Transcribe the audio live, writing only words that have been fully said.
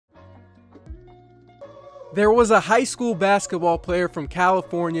There was a high school basketball player from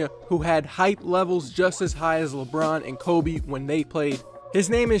California who had hype levels just as high as LeBron and Kobe when they played. His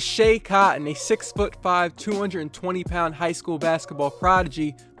name is Schea Cotton, a 6'5", 220-pound high school basketball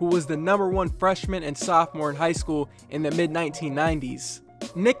prodigy who was the #1 freshman and sophomore in high school in the mid-1990s.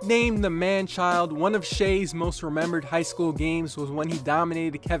 Nicknamed the Man-Child, one of Shea's most remembered high school games was when he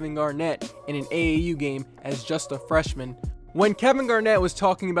dominated Kevin Garnett in an AAU game as just a freshman. When Kevin Garnett was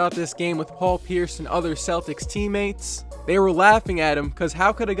talking about this game with Paul Pierce and other Celtics teammates, they were laughing at him because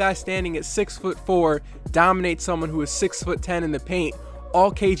how could a guy standing at 6'4" dominate someone who is 6'10" in the paint?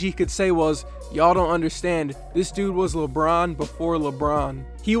 All KG could say was, "Y'all don't understand, this dude was LeBron before LeBron."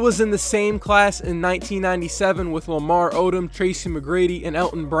 He was in the same class in 1997 with Lamar Odom, Tracy McGrady, and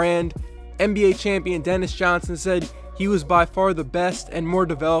Elton Brand. NBA champion Dennis Johnson said he was by far the best and more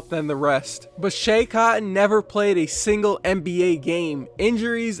developed than the rest. But Schea Cotton never played a single NBA game.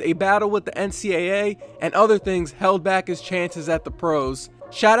 Injuries, a battle with the NCAA, and other things held back his chances at the pros.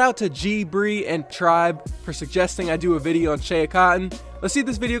 Shout out to G, Bree, and Tribe for suggesting I do a video on Schea Cotton. Let's see if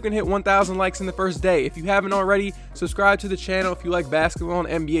this video can hit 1,000 likes in the first day. If you haven't already, subscribe to the channel if you like basketball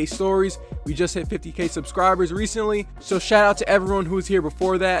and NBA stories. We just hit 50K subscribers recently, so shout out to everyone who was here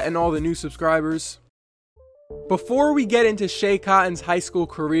before that and all the new subscribers. Before we get into Schea Cotton's high school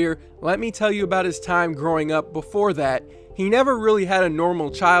career, let me tell you about his time growing up before that. He never really had a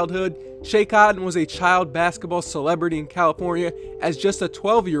normal childhood. Schea Cotton was a child basketball celebrity in California as just a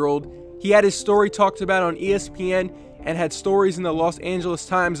 12-year-old. He had his story talked about on ESPN and had stories in the Los Angeles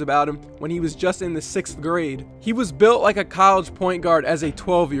Times about him when he was just in the 6th grade. He was built like a college point guard as a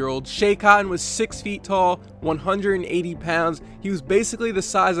 12-year-old. Schea Cotton was 6 feet tall, 180 pounds. He was basically the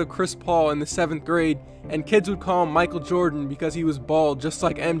size of Chris Paul in the 7th grade, and kids would call him Michael Jordan because he was bald just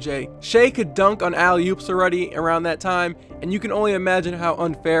like MJ. Schea could dunk on alley-oops already around that time, and you can only imagine how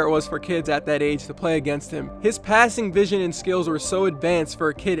unfair it was for kids at that age to play against him. His passing vision and skills were so advanced for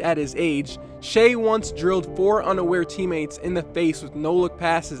a kid at his age. Schea once drilled 4 unaware teammates in the face with no-look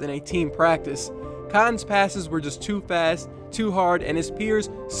passes in a team practice. Cotton's passes were just too fast, too hard, and his peers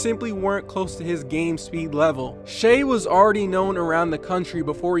simply weren't close to his game speed level. Schea was already known around the country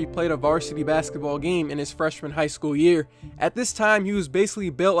before he played a varsity basketball game in his freshman high school year. At this time, he was basically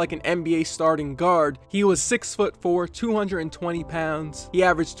built like an NBA starting guard. He was 6'4", 220 pounds. He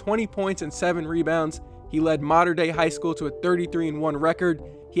averaged 20 points and 7 rebounds. He led Mater Dei High School to a 33-1 record.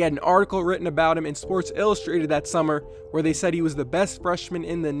 He had an article written about him in Sports Illustrated that summer where they said he was the best freshman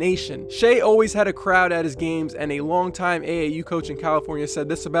in the nation. Schea always had a crowd at his games, and a longtime AAU coach in California said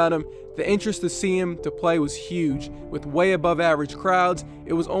this about him: the interest to see him to play was huge. With way above average crowds,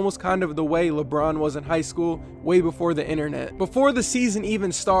 it was almost kind of the way LeBron was in high school, way before the internet. Before the season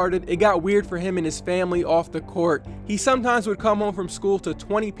even started, it got weird for him and his family off the court. He sometimes would come home from school to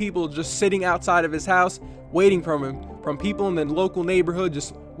 20 people just sitting outside of his house waiting for him, from people in the local neighborhood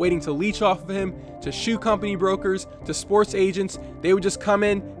just waiting to leech off of him, to shoe company brokers, to sports agents. They would just come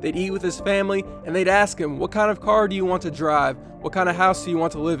in, they'd eat with his family, and they'd ask him, "What kind of car do you want to drive? What kind of house do you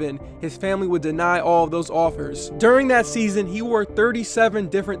want to live in?" His family would deny all of those offers. During that season, he wore 37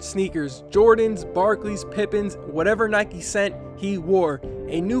 different sneakers: Jordans, Barclays, Pippins, whatever Nike sent, he wore.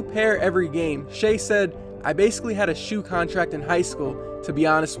 A new pair every game. Schea said, "I basically had a shoe contract in high school, to be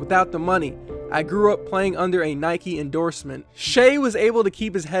honest, without the money. I grew up playing under a Nike endorsement." Schea was able to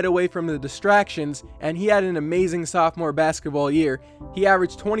keep his head away from the distractions, and he had an amazing sophomore basketball year. He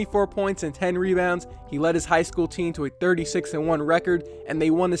averaged 24 points and 10 rebounds. He led his high school team to a 36-1 record, and they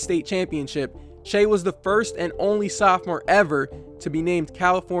won the state championship. Schea was the first and only sophomore ever to be named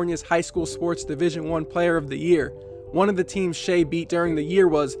California's High School Sports Division I Player of the Year. One of the teams Schea beat during the year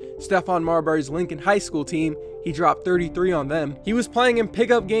was Stephon Marbury's Lincoln High School team. He dropped 33 on them. He was playing in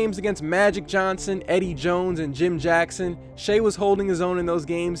pickup games against Magic Johnson, Eddie Jones, and Jim Jackson. Schea was holding his own in those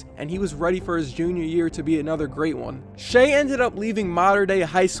games, and he was ready for his junior year to be another great one. Schea ended up leaving Mater Dei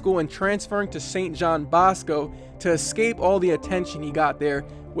High School and transferring to St. John Bosco to escape all the attention he got there,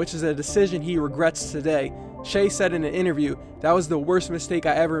 which is a decision he regrets today. Schea said in an interview, "That was the worst mistake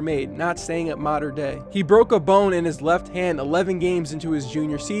I ever made, not staying at Mater Dei." He broke a bone in his left hand 11 games into his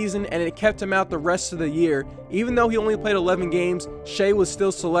junior season, and it kept him out the rest of the year. Even though he only played 11 games, Schea was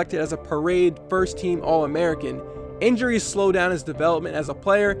still selected as a parade first-team All-American. Injuries slowed down his development as a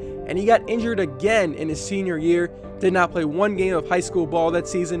player, and he got injured again in his senior year. Did not play one game of high school ball that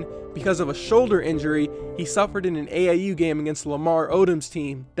season because of a shoulder injury he suffered in an AAU game against Lamar Odom's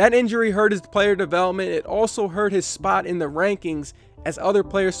team. That injury hurt his player development. It also hurt his spot in the rankings, as other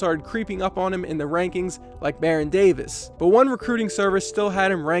players started creeping up on him in the rankings like Baron Davis. But one recruiting service still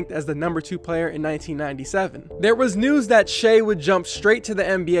had him ranked as the #2 player in 1997. There was news that Schea would jump straight to the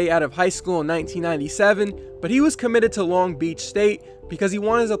NBA out of high school in 1997, but he was committed to Long Beach State because he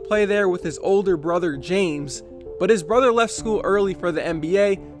wanted to play there with his older brother James. But his brother left school early for the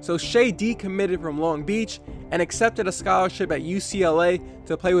NBA, so Schea decommitted from Long Beach and accepted a scholarship at UCLA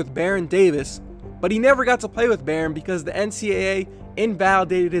to play with Baron Davis. But he never got to play with Baron because the NCAA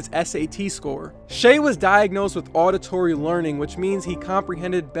invalidated his SAT score. Schea was diagnosed with auditory learning, which means he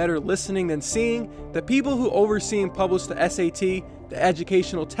comprehended better listening than seeing. The people who oversee and publish the SAT, the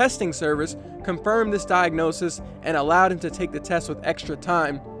Educational Testing Service, confirmed this diagnosis and allowed him to take the test with extra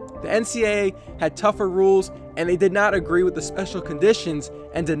time. The NCAA had tougher rules, and they did not agree with the special conditions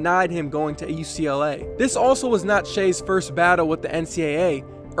and denied him going to UCLA. This also was not Shea's first battle with the NCAA.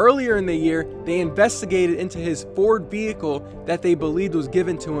 Earlier in the year, they investigated into his Ford vehicle that they believed was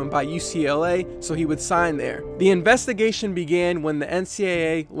given to him by UCLA so he would sign there. The investigation began when the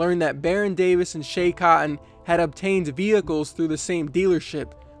NCAA learned that Baron Davis and Schea Cotton had obtained vehicles through the same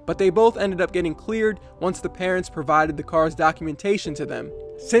dealership, but they both ended up getting cleared once the parents provided the car's documentation to them.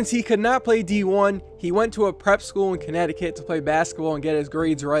 Since he could not play D1, he went to a prep school in Connecticut to play basketball and get his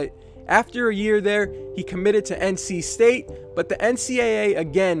grades right. After a year there, he committed to NC State, but the NCAA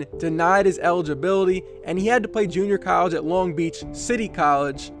again denied his eligibility and he had to play junior college at Long Beach City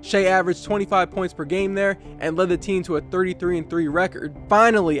College. Schea averaged 25 points per game there and led the team to a 33-3 record.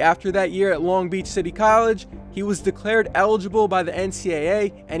 Finally, after that year at Long Beach City College, he was declared eligible by the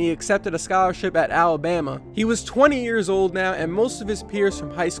NCAA and he accepted a scholarship at Alabama. He was 20 years old now and most of his peers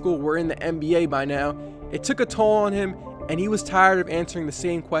from high school were in the NBA by now. It took a toll on him and he was tired of answering the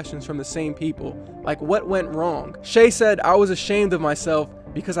same questions from the same people, like what went wrong. Schea said, "I was ashamed of myself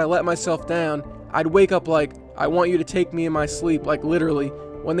because I let myself down. I'd wake up like, I want you to take me in my sleep, like literally.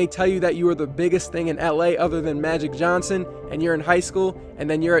 When they tell you that you are the biggest thing in LA other than Magic Johnson and you're in high school and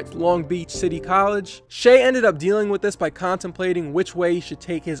then you're at Long Beach City College." Schea ended up dealing with this by contemplating which way he should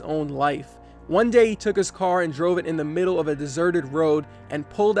take his own life. One day he took his car and drove it in the middle of a deserted road and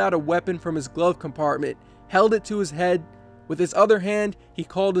pulled out a weapon from his glove compartment, held it to his head. With his other hand, he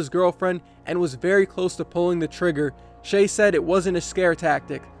called his girlfriend and was very close to pulling the trigger. Schea said it wasn't a scare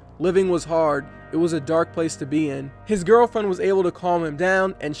tactic. Living was hard. It was a dark place to be in. His girlfriend was able to calm him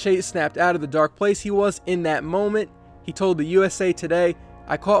down and Schea snapped out of the dark place he was in that moment. He told the USA Today,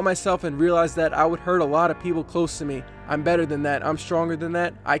 "I caught myself and realized that I would hurt a lot of people close to me. I'm better than that. I'm stronger than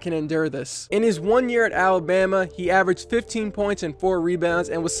that. I can endure this." In his 1 year at Alabama, he averaged 15 points and 4 rebounds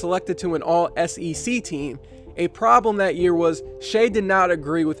and was selected to an all-SEC team. A problem that year was Schea did not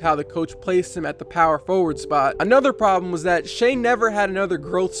agree with how the coach placed him at the power forward spot. Another problem was that Schea never had another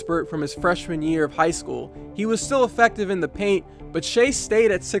growth spurt from his freshman year of high school. He was still effective in the paint, but Schea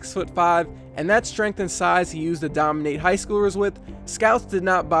stayed at 6'5", and that strength and size he used to dominate high schoolers with. Scouts did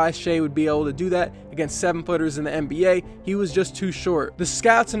not buy Schea would be able to do that against 7-footers in the NBA. He was just too short. The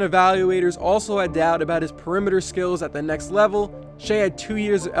scouts and evaluators also had doubt about his perimeter skills at the next level. Schea had 2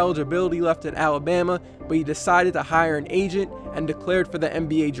 years of eligibility left at Alabama, but he decided to hire an agent and declared for the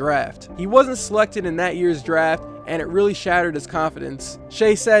NBA draft. He wasn't selected in that year's draft, and it really shattered his confidence.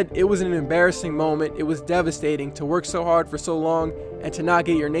 Schea said, "It was an embarrassing moment. It was devastating to work so hard for so long and to not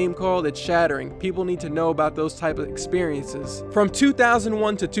get your name called. It's shattering. People need to know about those type of experiences." From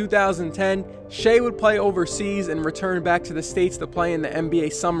 2001 to 2010, Schea would play overseas and return back to the States to play in the NBA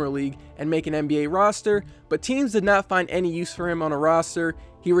Summer League and make an NBA roster, but teams did not find any use for him on a roster.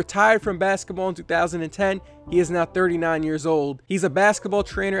 He retired from basketball in 2010. He is now 39 years old. He's a basketball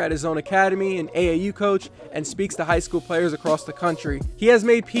trainer at his own academy, an AAU coach, and speaks to high school players across the country. He has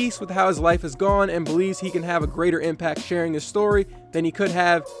made peace with how his life has gone and believes he can have a greater impact sharing his story than he could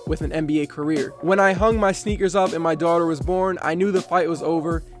have with an NBA career. "When I hung my sneakers up and my daughter was born, I knew the fight was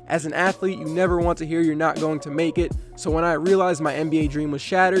over. As an athlete, you never want to hear you're not going to make it. So when I realized my NBA dream was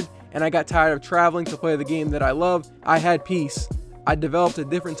shattered and I got tired of traveling to play the game that I love, I had peace. I developed a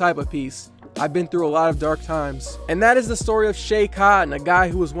different type of peace. I've been through a lot of dark times." And that is the story of Schea Cotton, a guy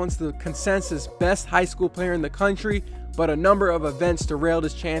who was once the consensus best high school player in the country, but a number of events derailed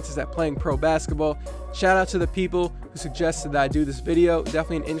his chances at playing pro basketball. Shout out to the people who suggested that I do this video.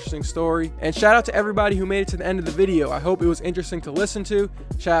 Definitely an interesting story. And shout out to everybody who made it to the end of the video. I hope it was interesting to listen to.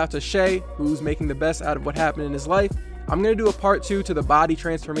 Shout out to Schea, who's making the best out of what happened in his life. I'm going to do a part 2 to the body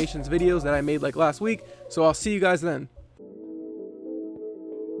transformations videos that I made like last week, so I'll see you guys then.